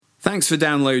Thanks for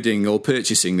downloading or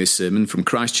purchasing this sermon from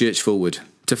Christ Church Fulwood.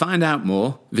 To find out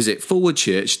more, visit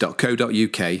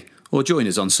fulwoodchurch.co.uk or join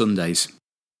us on Sundays.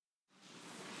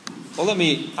 Well, let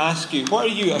me ask you, what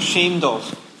are you ashamed of?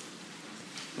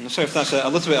 I'm sorry if that's a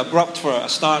little bit abrupt for a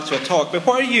start to a talk, but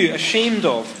what are you ashamed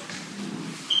of?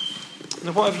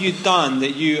 And what have you done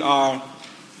that you are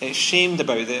ashamed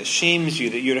about, that shames you,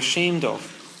 that you're ashamed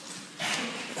of?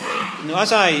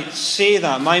 As I say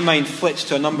that, my mind flits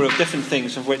to a number of different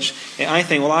things of which I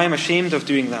think, well, I am ashamed of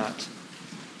doing that.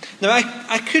 Now,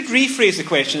 I could rephrase the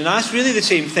question and ask really the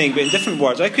same thing, but in different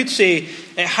words. I could say,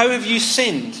 how have you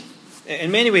sinned? In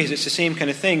many ways, it's the same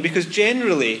kind of thing, because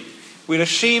generally, we're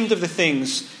ashamed of the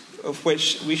things of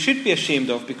which we should be ashamed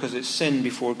of because it's sin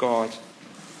before God.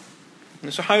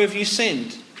 And so how have you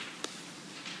sinned?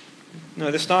 Now,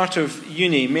 at the start of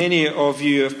uni, many of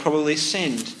you have probably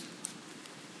sinned.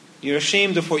 You're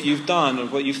ashamed of what you've done or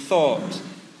what you've thought.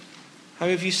 How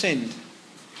have you sinned?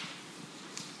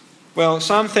 Well,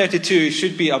 Psalm 32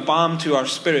 should be a balm to our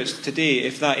spirits today,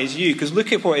 if that is you, because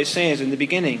look at what it says in the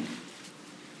beginning.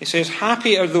 It says,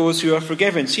 happy are those who are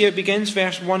forgiven. See how it begins,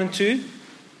 verse 1 and 2?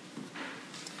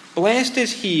 Blessed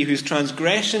is he whose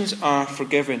transgressions are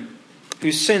forgiven,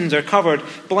 whose sins are covered.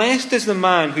 Blessed is the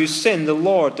man whose sin the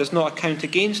Lord does not account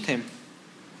against him.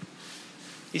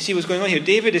 You see what's going on here?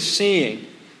 David is saying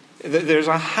that there's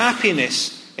a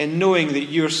happiness in knowing that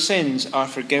your sins are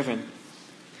forgiven.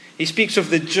 He speaks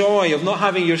of the joy of not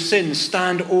having your sins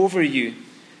stand over you.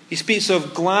 He speaks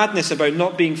of gladness about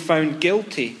not being found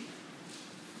guilty.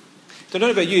 I don't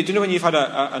know about you. Do you know when you've had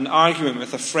an argument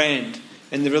with a friend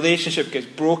and the relationship gets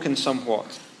broken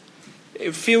somewhat?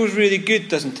 It feels really good,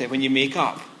 doesn't it, when you make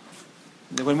up?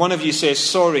 When one of you says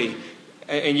sorry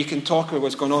and you can talk about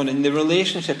what's going on and the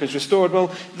relationship is restored.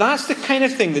 Well, that's the kind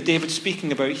of thing that David's speaking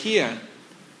about here.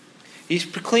 He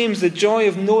proclaims the joy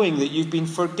of knowing that you've been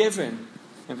forgiven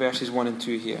in verses 1 and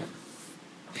 2 here.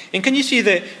 And can you see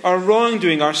that our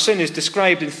wrongdoing, our sin, is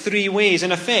described in three ways,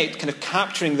 in effect, kind of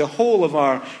capturing the whole of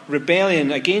our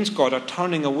rebellion against God, our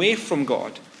turning away from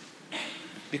God.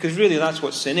 Because really that's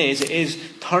what sin is. It is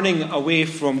turning away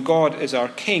from God as our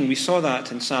King. We saw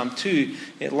that in Psalm 2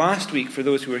 last week for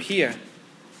those who were here.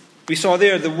 We saw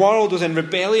there the world was in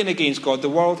rebellion against God. The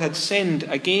world had sinned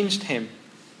against him.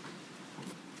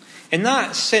 And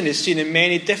that sin is seen in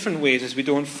many different ways as we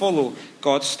don't follow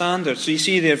God's standards. So you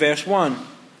see there, verse 1,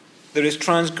 there is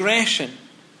transgression.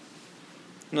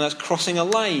 That's crossing a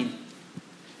line.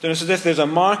 It's as if there's a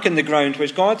mark in the ground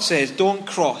which God says, don't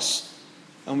cross.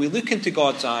 And we look into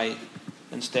God's eye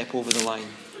and step over the line.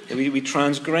 We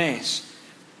transgress.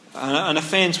 An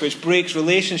offence which breaks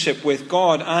relationship with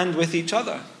God and with each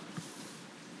other.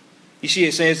 You see,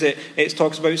 it says that it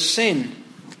talks about sin.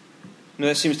 Now,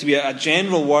 that seems to be a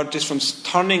general word just from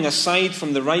turning aside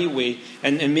from the right way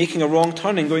and making a wrong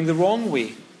turn and going the wrong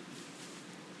way.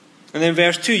 And then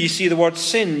verse 2, you see the word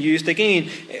sin used again,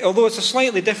 although it's a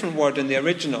slightly different word in the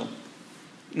original.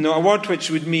 A word which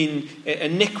would mean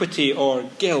iniquity or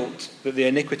guilt that the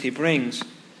iniquity brings.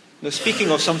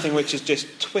 Speaking of something which is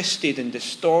just twisted and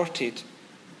distorted.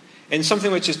 And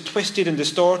something which is twisted and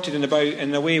distorted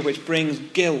in a way which brings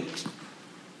guilt.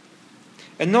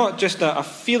 And not just a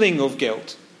feeling of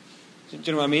guilt. Do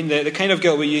you know what I mean? The kind of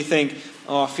guilt where you think,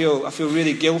 I feel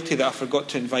really guilty that I forgot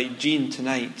to invite Jean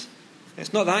tonight.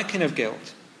 It's not that kind of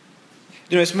guilt.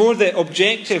 It's more the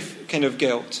objective kind of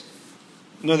guilt.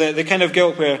 The kind of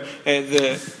guilt where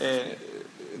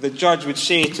the judge would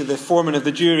say to the foreman of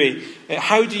the jury,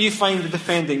 how do you find the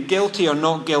defendant, guilty or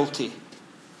not guilty?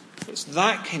 It's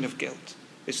that kind of guilt.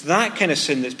 It's that kind of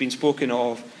sin that's been spoken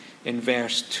of in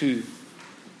verse 2.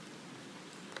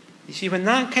 You see, when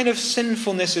that kind of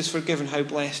sinfulness is forgiven, how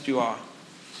blessed you are.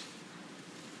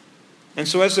 And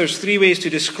so as there's three ways to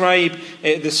describe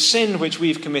the sin which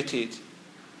we've committed,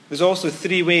 there's also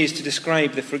three ways to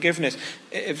describe the forgiveness.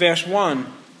 Verse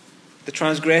 1, the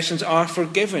transgressions are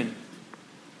forgiven.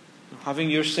 Having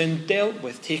your sin dealt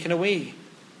with, taken away.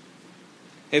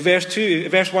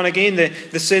 Verse 1 again,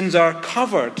 the sins are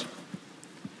covered.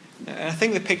 And I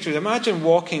think the picture is, imagine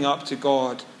walking up to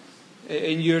God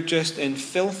and you're just in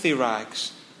filthy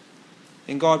rags.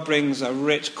 And God brings a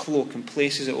rich cloak and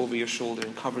places it over your shoulder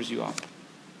and covers you up.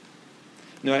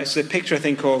 It's the picture, I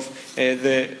think, of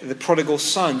the prodigal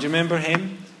son. Do you remember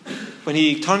him? When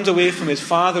he turns away from his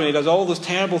father and he does all those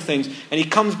terrible things. And he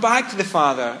comes back to the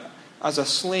father as a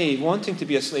slave, wanting to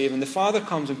be a slave. And the father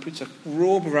comes and puts a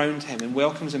robe around him and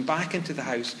welcomes him back into the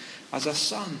house as a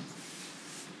son.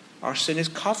 Our sin is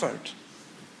covered.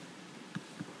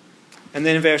 And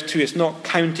then in verse 2, it's not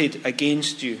counted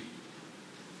against you.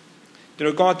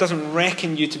 God doesn't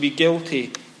reckon you to be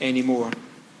guilty anymore.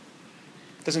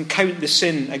 doesn't count the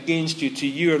sin against you to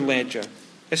your ledger.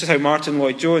 This is how Martin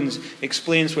Lloyd-Jones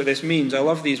explains what this means. I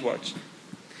love these words.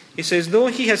 He says, though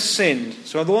he has sinned,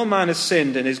 so although a man has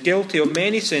sinned and is guilty of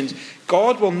many sins,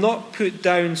 God will not put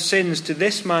down sins to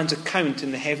this man's account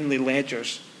in the heavenly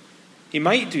ledgers. He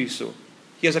might do so.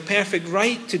 He has a perfect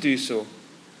right to do so.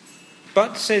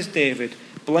 But, says David,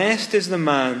 blessed is the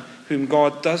man whom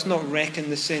God does not reckon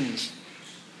the sins.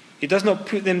 He does not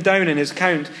put them down in his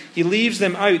account. He leaves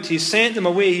them out. He's sent them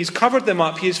away. He's covered them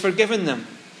up. He has forgiven them.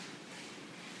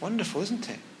 Wonderful, isn't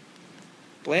it?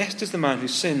 Blessed is the man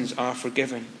whose sins are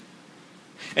forgiven.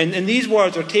 And these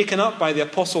words are taken up by the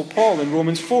Apostle Paul in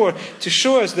Romans 4 to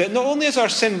show us that not only is our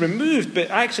sin removed,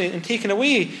 but actually and taken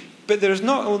away, but there is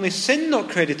not only sin not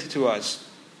credited to us,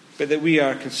 but that we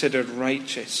are considered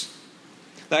righteous.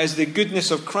 That is, the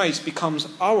goodness of Christ becomes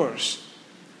ours.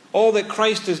 All that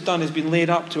Christ has done has been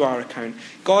laid up to our account.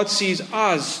 God sees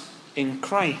us in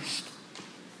Christ.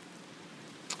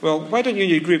 Well, why don't you in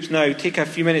your groups now take a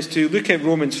few minutes to look at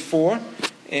Romans 4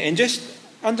 and just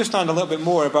understand a little bit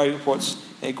more about what's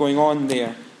going on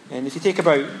there. And if you take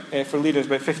about, for leaders,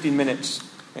 about 20 minutes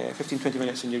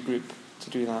in your group to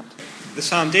do that. The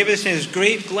Psalm, David is saying there's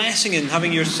great blessing in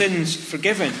having your sins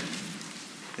forgiven.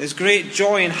 There's great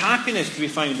joy and happiness to be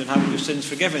found in having your sins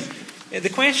forgiven. The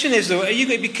question is, though, are you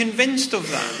going to be convinced of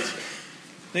that?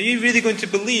 Are you really going to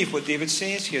believe what David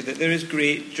says here, that there is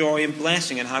great joy and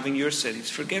blessing in having your sins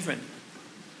forgiven?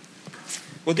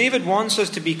 Well, David wants us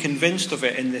to be convinced of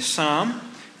it in this psalm,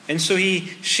 and so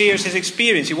he shares his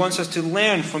experience. He wants us to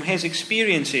learn from his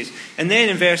experiences. And then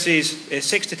in verses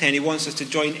 6 to 10, he wants us to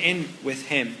join in with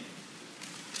him.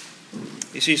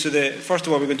 You see, so first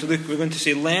of all, we're going to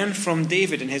say, learn from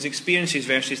David and his experiences,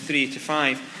 verses 3 to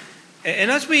 5.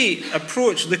 And as we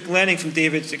approach learning from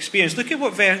David's experience, look at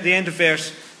what the end of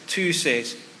verse 2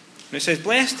 says. And it says,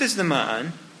 blessed is the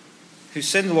man whose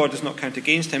sin the Lord does not count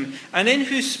against him, and in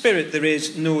whose spirit there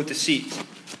is no deceit.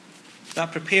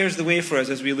 That prepares the way for us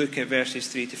as we look at verses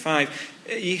 3 to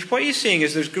 5. What he's saying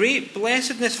is there's great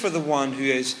blessedness for the one who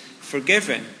is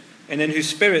forgiven, and in whose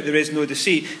spirit there is no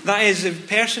deceit. That is, a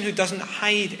person who doesn't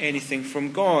hide anything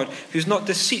from God, who's not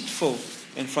deceitful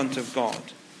in front of God.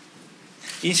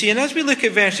 You see, and as we look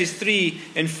at verses 3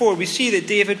 and 4, we see that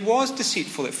David was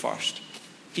deceitful at first.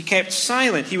 He kept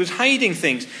silent. He was hiding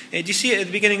things. Do you see it at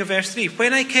the beginning of verse 3?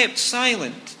 When I kept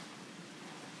silent.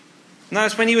 And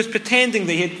that's when he was pretending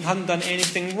that he hadn't done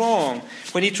anything wrong.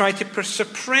 When he tried to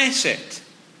suppress it.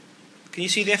 Can you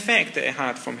see the effect that it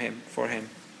had for him?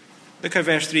 Look how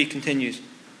verse 3 continues.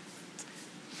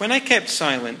 When I kept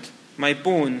silent, my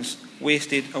bones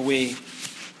wasted away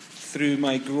through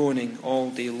my groaning all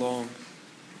day long.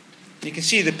 You can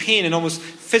see the pain and almost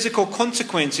physical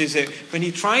consequences that when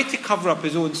he tried to cover up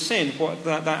his own sin, what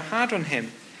that had on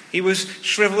him. He was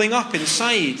shriveling up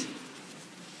inside.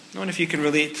 I wonder if you can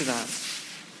relate to that.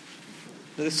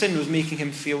 The sin was making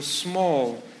him feel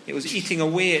small. It was eating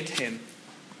away at him.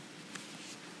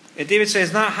 And David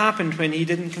says that happened when he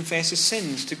didn't confess his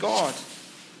sins to God.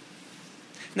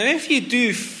 Now, if you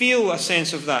do feel a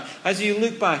sense of that, as you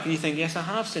look back and you think, yes, I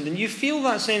have sinned, and you feel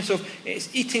that sense of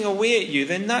it's eating away at you,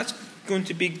 then that's going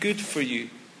to be good for you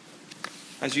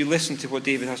as you listen to what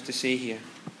David has to say here.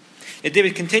 And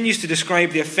David continues to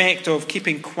describe the effect of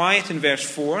keeping quiet in verse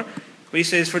 4, where he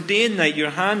says, for day and night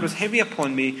your hand was heavy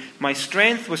upon me, my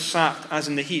strength was sapped as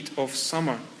in the heat of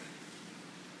summer.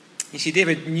 You see,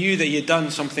 David knew that he had done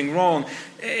something wrong,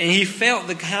 and he felt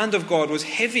the hand of God was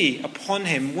heavy upon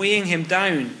him, weighing him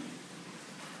down.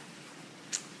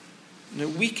 And it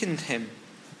weakened him.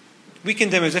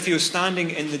 Weakened him as if he was standing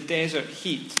in the desert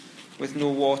heat with no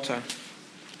water.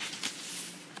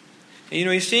 And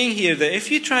he's saying here that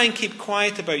if you try and keep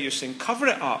quiet about your sin, cover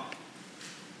it up,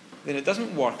 then it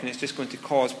doesn't work and it's just going to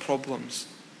cause problems.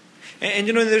 And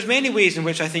there's many ways in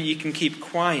which I think you can keep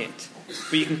quiet,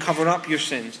 where you can cover up your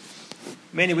sins.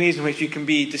 Many ways in which you can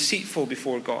be deceitful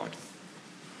before God.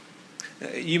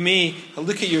 You may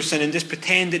look at your sin and just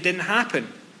pretend it didn't happen.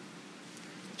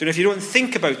 If you don't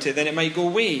think about it, then it might go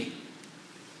away.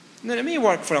 And then it may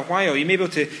work for a while. You may be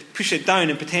able to push it down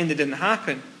and pretend it didn't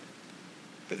happen.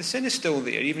 But the sin is still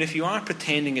there, even if you are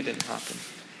pretending it didn't happen.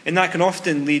 And that can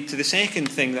often lead to the second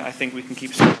thing that I think we can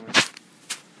keep silent.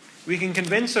 We can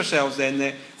convince ourselves then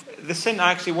that the sin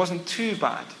actually wasn't too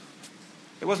bad.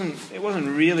 It wasn't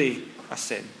really a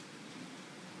sin.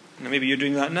 Now, maybe you're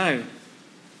doing that now.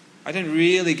 I didn't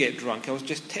really get drunk. I was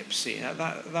just tipsy.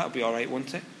 That'll be all right,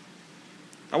 won't it?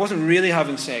 I wasn't really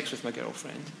having sex with my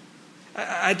girlfriend.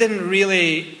 I didn't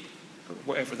really...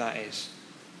 whatever that is.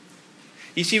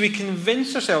 You see, we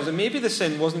convince ourselves that maybe the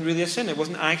sin wasn't really a sin. It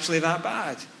wasn't actually that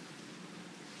bad.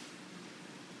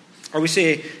 Or we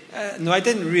say, no, I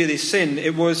didn't really sin.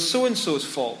 It was so-and-so's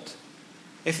fault.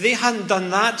 If they hadn't done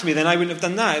that to me, then I wouldn't have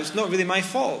done that. It's not really my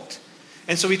fault.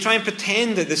 And so we try and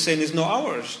pretend that the sin is not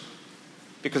ours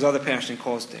because the other person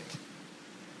caused it.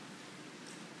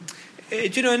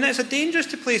 And that's a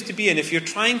dangerous place to be in if you're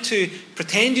trying to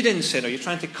pretend you didn't sin, or you're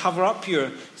trying to cover up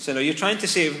your sin, or you're trying to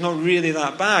say it's not really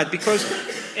that bad, because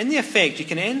in the effect you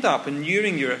can end up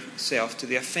inuring yourself to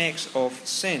the effects of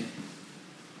sin.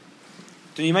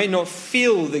 So you might not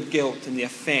feel the guilt and the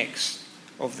effects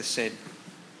of the sin,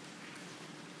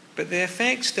 but the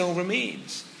effect still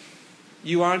remains.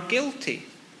 You are guilty,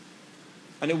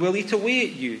 and it will eat away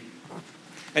at you.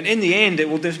 And in the end, it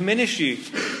will diminish you,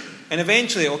 and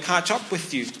eventually it will catch up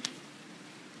with you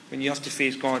when you have to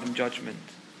face God in judgment.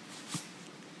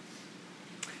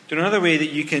 So another way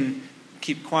that you can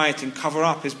keep quiet and cover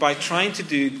up is by trying to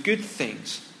do good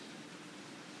things.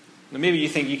 Now maybe you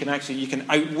think you can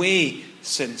outweigh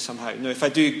sin somehow. Now, if I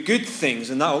do good things,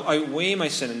 then that will outweigh my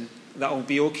sin, and that will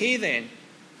be okay then.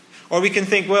 Or we can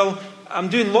think, well, I'm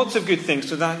doing lots of good things,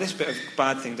 so that this bit of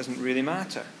bad thing doesn't really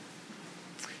matter.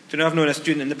 I've known a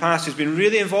student in the past who's been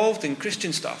really involved in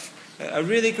Christian stuff. A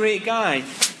really great guy,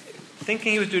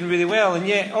 thinking he was doing really well, and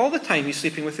yet all the time he's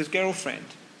sleeping with his girlfriend.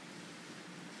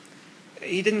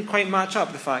 He didn't quite match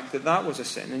up the fact that that was a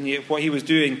sin, and yet what he was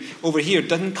doing over here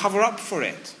didn't cover up for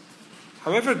it,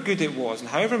 however good it was and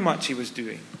however much he was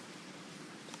doing.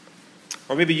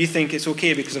 Or maybe you think it's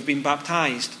okay because I've been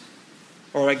baptized,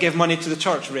 or I give money to the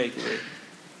church regularly.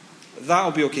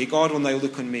 That'll be okay. God will now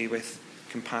look on me with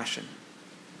compassion.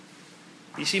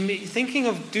 You see, thinking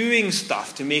of doing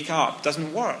stuff to make up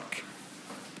doesn't work.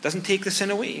 It doesn't take the sin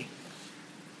away.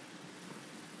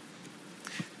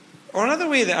 Or another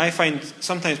way that I find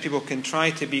sometimes people can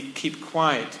try to keep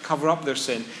quiet, cover up their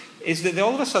sin, is that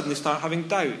all of a sudden they start having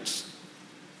doubts.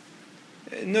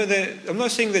 No, I'm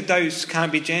not saying that doubts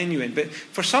can't be genuine, but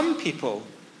for some people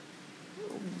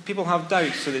have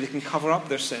doubts so that they can cover up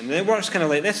their sin. And it works kind of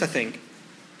like this, I think.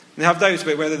 They have doubts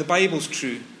about whether the Bible's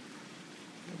true,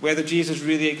 whether Jesus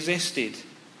really existed,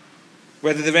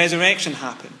 whether the resurrection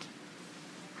happened.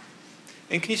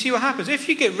 And can you see what happens? If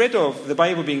you get rid of the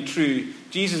Bible being true,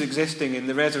 Jesus existing, and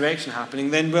the resurrection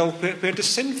happening, then, well, where does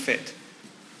sin fit?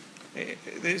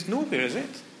 There's nowhere, is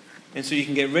it? And so you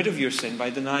can get rid of your sin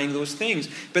by denying those things.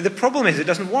 But the problem is it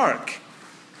doesn't work,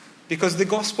 because the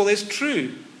gospel is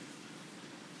true,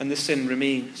 and the sin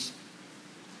remains.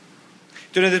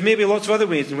 There's maybe lots of other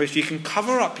ways in which you can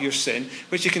cover up your sin,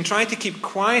 which you can try to keep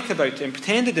quiet about it and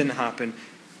pretend it didn't happen,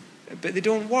 but they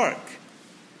don't work.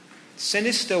 Sin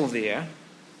is still there.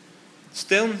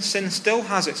 Sin still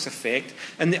has its effect,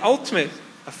 and the ultimate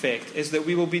effect is that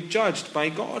we will be judged by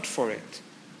God for it.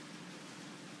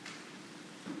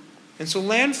 And so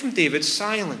learn from David's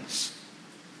silence.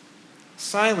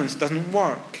 Silence doesn't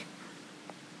work.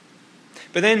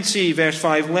 But then see verse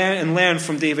 5, learn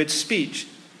from David's speech.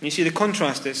 And you see the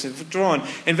contrast that's drawn.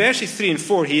 In verses 3 and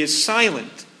 4, he is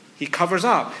silent. He covers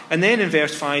up. And then in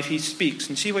verse 5, he speaks.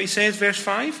 And see what he says, verse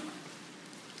 5?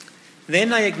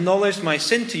 Then I acknowledged my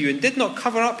sin to you and did not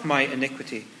cover up my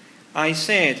iniquity. I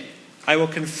said, I will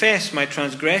confess my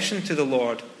transgression to the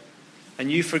Lord,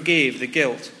 and you forgave the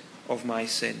guilt of my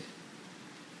sin.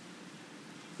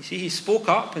 You see, he spoke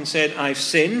up and said, I've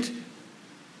sinned.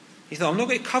 He thought, I'm not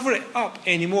going to cover it up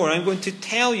anymore. I'm going to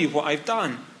tell you what I've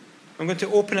done. I'm going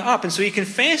to open it up. And so he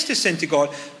confessed his sin to God,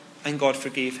 and God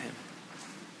forgave him.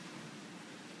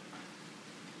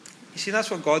 You see, that's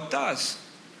what God does.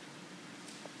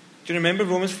 Do you remember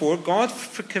Romans 4? God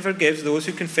forgives those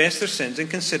who confess their sins and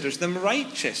considers them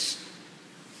righteous.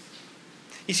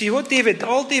 You see, all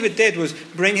David did was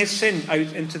bring his sin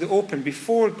out into the open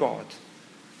before God,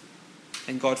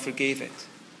 and God forgave it.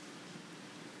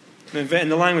 In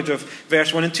the language of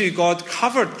verse 1 and 2, God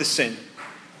covered the sin.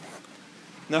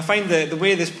 Now I find the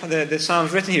way the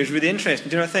psalm's written here is really interesting.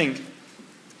 Do you know what I think?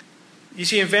 You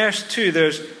see, in verse 2,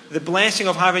 there's the blessing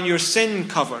of having your sin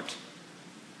covered.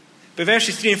 But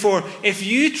verses 3 and 4, if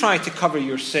you try to cover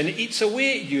your sin, it eats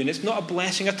away at you, and it's not a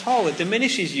blessing at all. It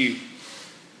diminishes you.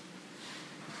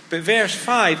 But verse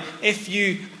 5, if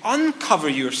you uncover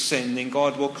your sin, then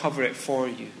God will cover it for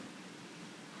you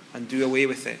and do away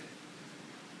with it.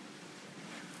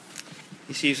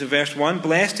 You see, so verse 1,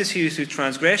 blessed is he whose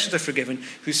transgressions are forgiven,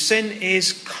 whose sin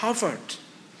is covered.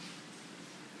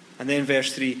 And then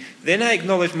verse 3, then I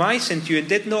acknowledged my sin to you and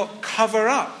did not cover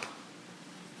up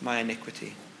my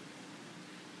iniquity.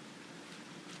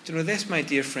 Do you know, this, my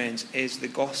dear friends, is the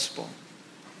gospel.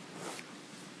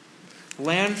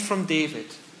 Learn from David.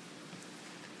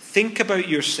 Think about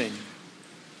your sin.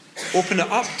 Open it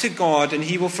up to God and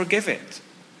he will forgive it.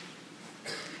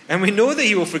 And we know that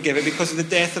he will forgive it because of the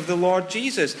death of the Lord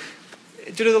Jesus.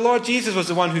 Do you know, the Lord Jesus was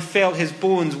the one who felt his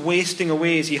bones wasting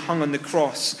away as he hung on the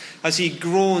cross, as he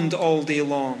groaned all day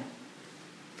long.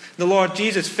 The Lord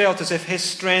Jesus felt as if his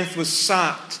strength was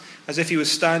sapped, as if he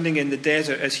was standing in the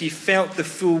desert, as he felt the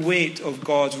full weight of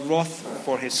God's wrath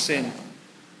for his sin.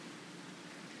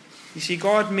 You see,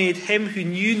 God made him who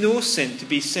knew no sin to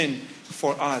be sin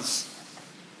for us.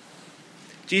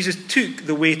 Jesus took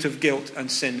the weight of guilt and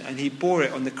sin and he bore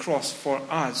it on the cross for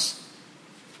us.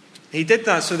 He did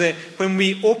that so that when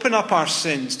we open up our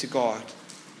sins to God,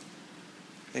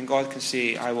 then God can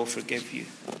say, I will forgive you.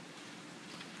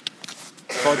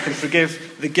 God can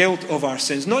forgive the guilt of our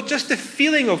sins. Not just the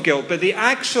feeling of guilt, but the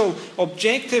actual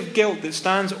objective guilt that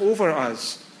stands over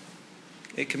us.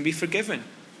 It can be forgiven.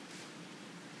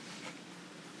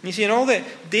 You see, and all that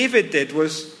David did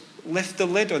was lift the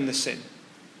lid on the sin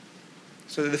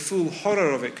so that the full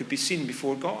horror of it could be seen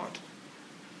before God.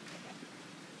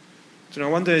 So I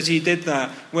wonder, as he did that,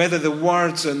 whether the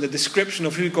words and the description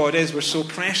of who God is were so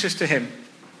precious to him.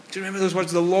 Do you remember those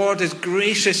words? The Lord is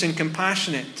gracious and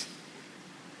compassionate.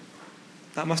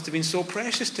 That must have been so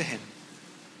precious to him.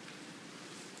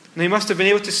 And he must have been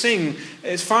able to sing,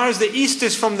 as far as the east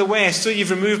is from the west, so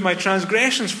you've removed my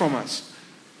transgressions from us.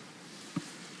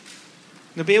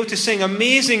 They'll be able to sing,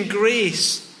 amazing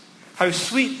grace, how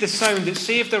sweet the sound that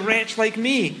saved a wretch like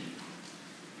me.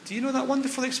 Do you know that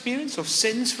wonderful experience of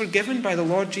sins forgiven by the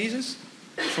Lord Jesus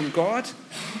from God?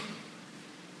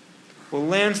 We'll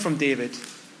learn from David.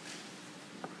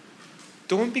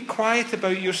 Don't be quiet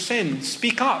about your sin.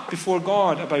 Speak up before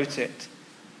God about it.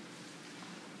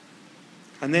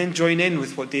 And then join in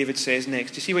with what David says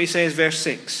next. You see what he says, verse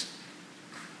 6.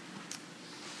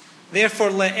 Therefore,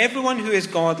 let everyone who is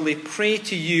godly pray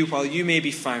to you while you may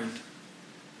be found.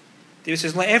 David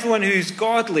says, let everyone who is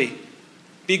godly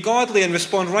be godly and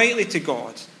respond rightly to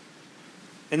God.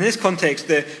 In this context,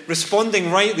 the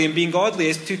responding rightly and being godly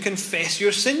is to confess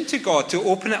your sin to God, to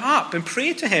open it up and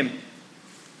pray to him.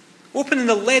 Opening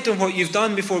the lid on what you've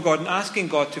done before God and asking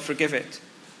God to forgive it.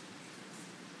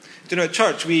 Do you know, at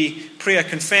church we pray a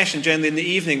confession generally in the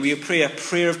evening. We pray a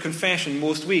prayer of confession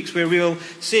most weeks where we'll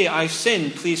say, I've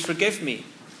sinned, please forgive me.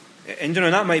 And you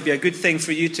know, that might be a good thing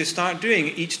for you to start doing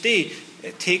each day.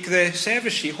 Take the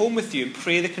service sheet home with you and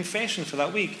pray the confession for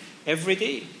that week every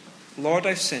day. Lord,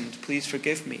 I've sinned, please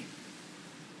forgive me.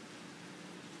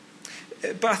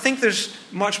 But I think there's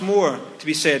much more to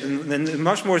be said, and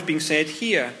much more is being said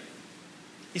here.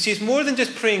 You see, it's more than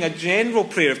just praying a general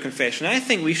prayer of confession. I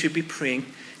think we should be praying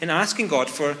and asking God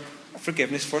for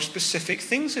forgiveness for specific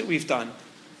things that we've done.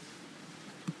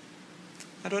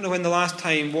 I don't know when the last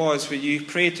time was where you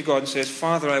prayed to God and says,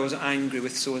 Father, I was angry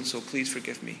with so-and-so, please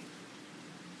forgive me.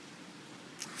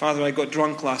 Father, I got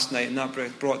drunk last night and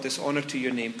that brought dishonour to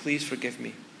your name, please forgive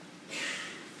me.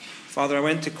 Father, I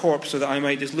went to Corp so that I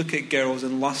might just look at girls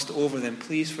and lust over them,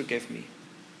 please forgive me.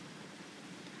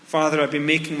 Father, I've been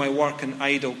making my work an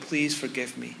idol, please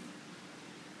forgive me.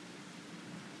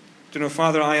 Do you know,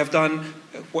 Father, I have done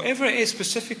whatever it is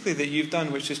specifically that you've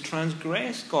done which has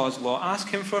transgressed God's law. Ask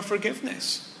him for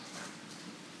forgiveness.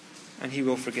 And he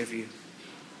will forgive you.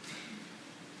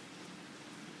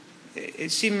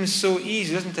 It seems so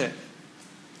easy, doesn't it?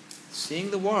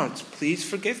 Saying the words, please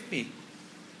forgive me.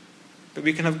 But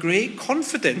we can have great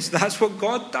confidence that's what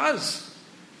God does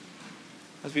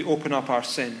as we open up our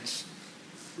sins.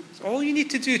 It's all you need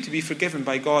to do to be forgiven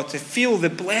by God, to feel the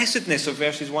blessedness of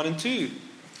verses 1 and 2.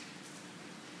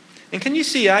 And can you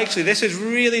see, actually, this is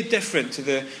really different to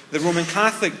the Roman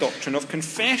Catholic doctrine of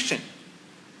confession.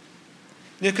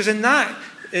 Because in that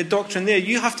doctrine there,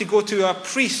 you have to go to a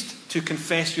priest to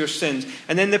confess your sins.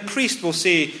 And then the priest will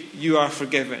say, you are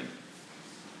forgiven.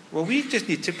 Well, we just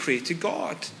need to pray to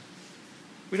God.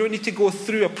 We don't need to go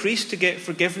through a priest to get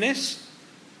forgiveness.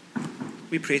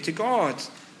 We pray to God.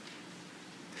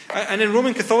 And in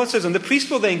Roman Catholicism, the priest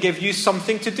will then give you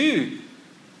something to do.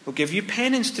 He'll give you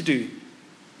penance to do.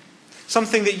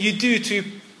 Something that you do to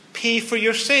pay for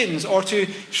your sins or to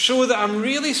show that I'm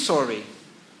really sorry.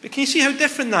 But can you see how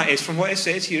different that is from what it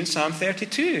says here in Psalm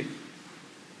 32?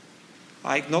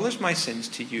 I acknowledged my sins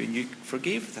to you and you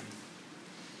forgave them.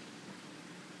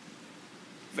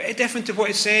 Very different to what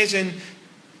it says in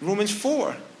Romans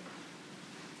 4.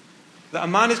 That a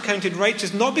man is counted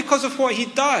righteous not because of what he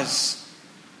does.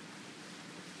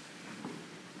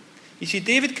 You see,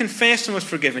 David confessed and was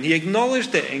forgiven. He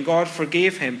acknowledged it and God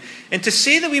forgave him. And to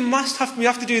say that we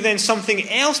have to do then something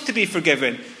else to be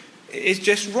forgiven is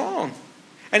just wrong.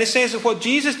 And it says that what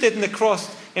Jesus did on the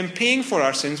cross in paying for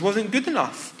our sins wasn't good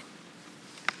enough.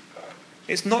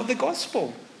 It's not the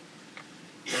gospel.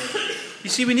 You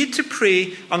see, we need to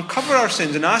pray, uncover our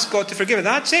sins, and ask God to forgive us.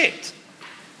 That's it.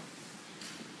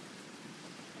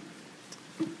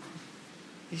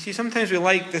 You see, sometimes we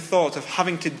like the thought of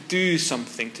having to do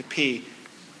something to pay,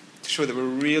 to show that we're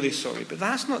really sorry. But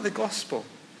that's not the gospel.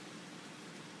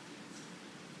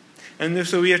 And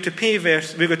so we're going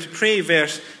to pray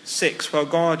verse 6, while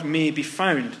God may be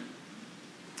found.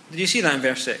 Did you see that in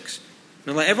verse 6?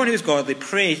 Now let everyone who is godly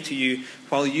pray to you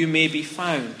while you may be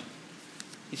found.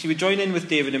 You see, we join in with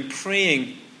David in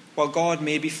praying while God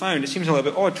may be found. It seems a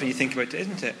little bit odd when you think about it,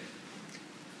 isn't it?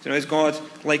 You know, is God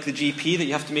like the GP that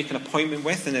you have to make an appointment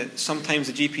with, and that sometimes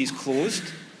the GP is closed?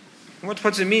 What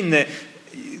does it mean that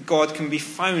God can be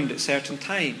found at certain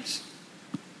times?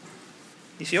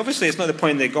 You see, obviously it's not the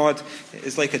point that God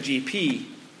is like a GP.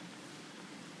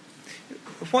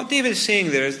 What David is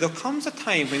saying there is there comes a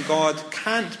time when God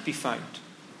can't be found,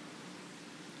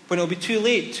 when it'll be too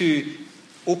late to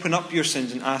open up your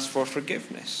sins and ask for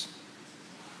forgiveness.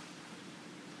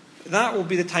 That will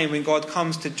be the time when God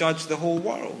comes to judge the whole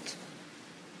world.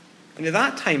 And at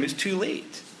that time, it's too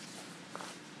late.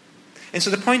 And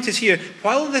so the point is here,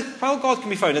 while God can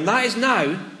be found, and that is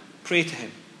now, pray to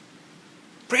him.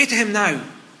 Pray to him now.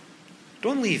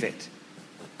 Don't leave it.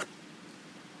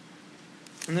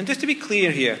 And then just to be clear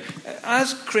here,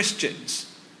 as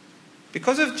Christians,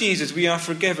 because of Jesus, we are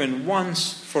forgiven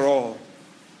once for all.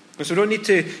 And so we don't need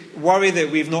to worry that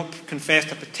we've not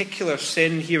confessed a particular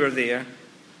sin here or there.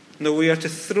 No, we are to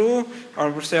throw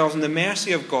ourselves in the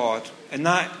mercy of God, and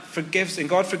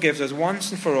God forgives us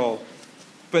once and for all.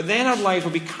 But then our lives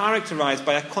will be characterized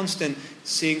by a constant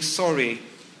saying sorry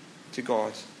to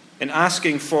God and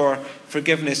asking for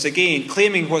forgiveness again,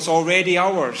 claiming what's already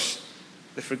ours,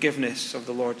 the forgiveness of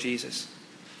the Lord Jesus.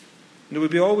 And we'll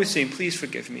be always saying, please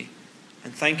forgive me,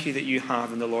 and thank you that you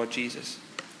have in the Lord Jesus.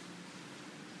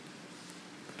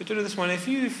 But do you know this one? If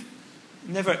you've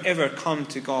never ever come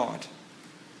to God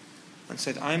and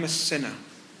said, I'm a sinner,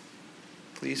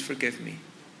 please forgive me.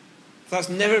 If that's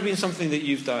never been something that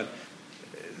you've done,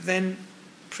 then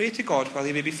pray to God while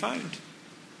he may be found.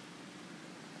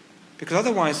 Because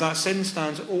otherwise that sin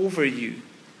stands over you.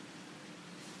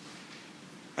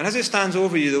 And as it stands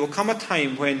over you, there will come a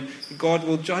time when God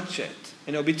will judge it,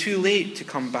 and it'll be too late to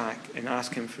come back and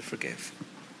ask him to forgive.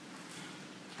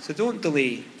 So don't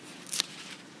delay.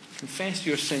 Confess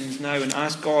your sins now and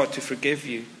ask God to forgive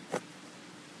you.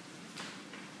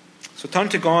 So turn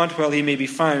to God while he may be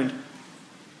found.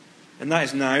 And that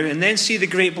is now. And then see the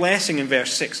great blessing in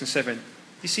verse 6 and 7.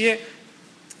 You see it?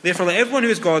 Therefore let everyone who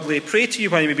is godly pray to you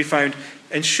while he may be found.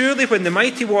 And surely when the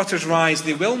mighty waters rise,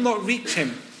 they will not reach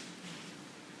him.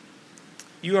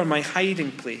 You are my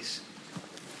hiding place.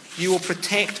 You will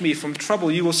protect me from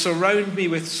trouble. You will surround me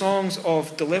with songs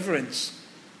of deliverance.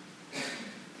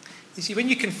 You see, when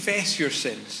you confess your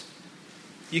sins,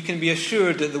 you can be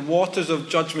assured that the waters of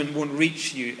judgment won't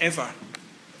reach you ever.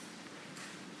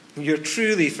 You're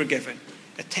truly forgiven,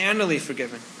 eternally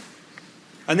forgiven.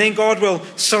 And then God will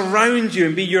surround you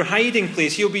and be your hiding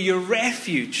place. He'll be your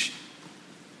refuge.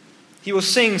 He will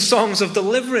sing songs of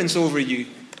deliverance over you.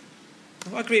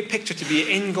 What a great picture to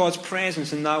be in God's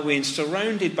presence in that way and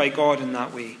surrounded by God in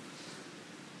that way.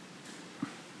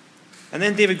 And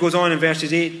then David goes on in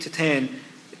verses 8 to 10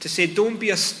 to say, don't be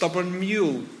a stubborn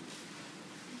mule.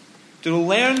 To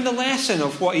learn the lesson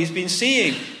of what he's been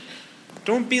saying.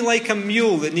 Don't be like a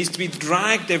mule that needs to be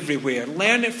dragged everywhere.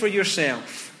 Learn it for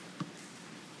yourself.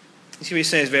 You see what he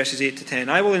says, verses 8 to 10.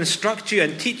 I will instruct you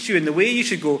and teach you in the way you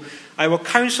should go. I will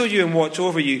counsel you and watch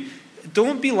over you.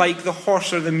 Don't be like the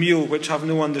horse or the mule, which have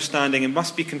no understanding and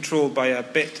must be controlled by a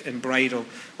bit and bridle,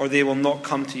 or they will not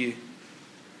come to you.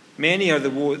 Many are the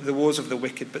woes of the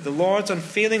wicked, but the Lord's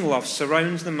unfailing love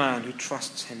surrounds the man who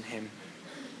trusts in him.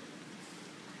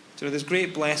 So there's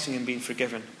great blessing in being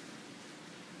forgiven.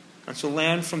 And so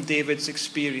learn from David's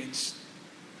experience.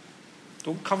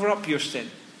 Don't cover up your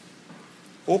sin.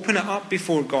 Open it up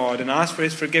before God and ask for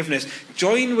his forgiveness.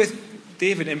 Join with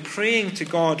David in praying to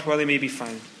God while he may be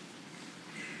found.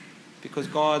 Because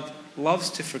God loves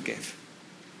to forgive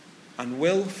and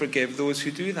will forgive those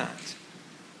who do that.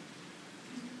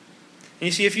 And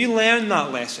you see, if you learn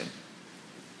that lesson,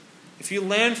 if you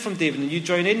learn from David and you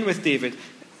join in with David,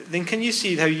 then can you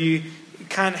see how you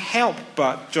can't help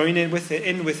but join in with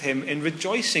him in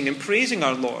rejoicing and praising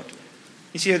our Lord?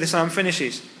 You see how the psalm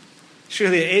finishes?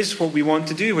 Surely it is what we want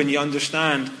to do when you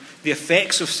understand the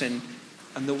effects of sin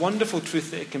and the wonderful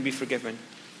truth that it can be forgiven.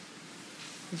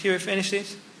 You see how it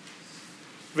finishes?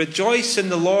 Rejoice in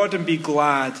the Lord and be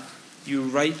glad, you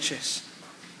righteous.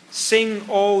 Sing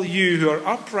all you who are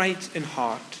upright in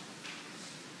heart.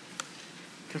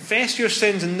 Confess your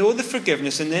sins and know the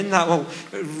forgiveness, and then that will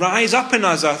rise up in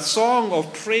us a song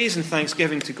of praise and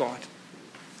thanksgiving to God.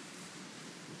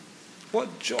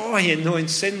 What joy in knowing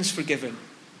sins forgiven.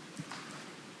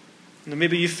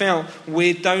 Maybe you felt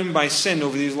weighed down by sin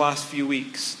over these last few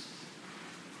weeks.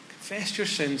 Confess your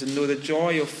sins and know the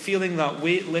joy of feeling that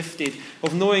weight lifted,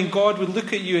 of knowing God would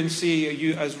look at you and see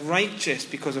you as righteous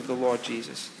because of the Lord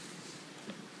Jesus.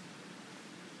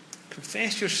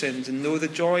 Confess your sins and know the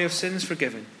joy of sins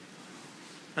forgiven.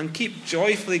 And keep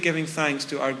joyfully giving thanks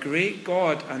to our great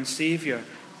God and Saviour,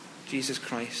 Jesus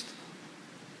Christ.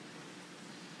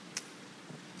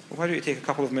 Well, why don't you take a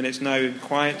couple of minutes now in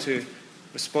quiet to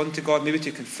respond to God, maybe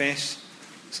to confess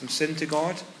some sin to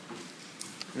God.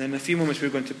 And then in a few moments we're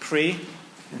going to pray,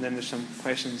 and then there's some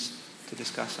questions to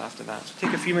discuss after that. So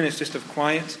take a few minutes just of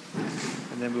quiet,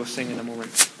 and then we'll sing in a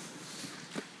moment.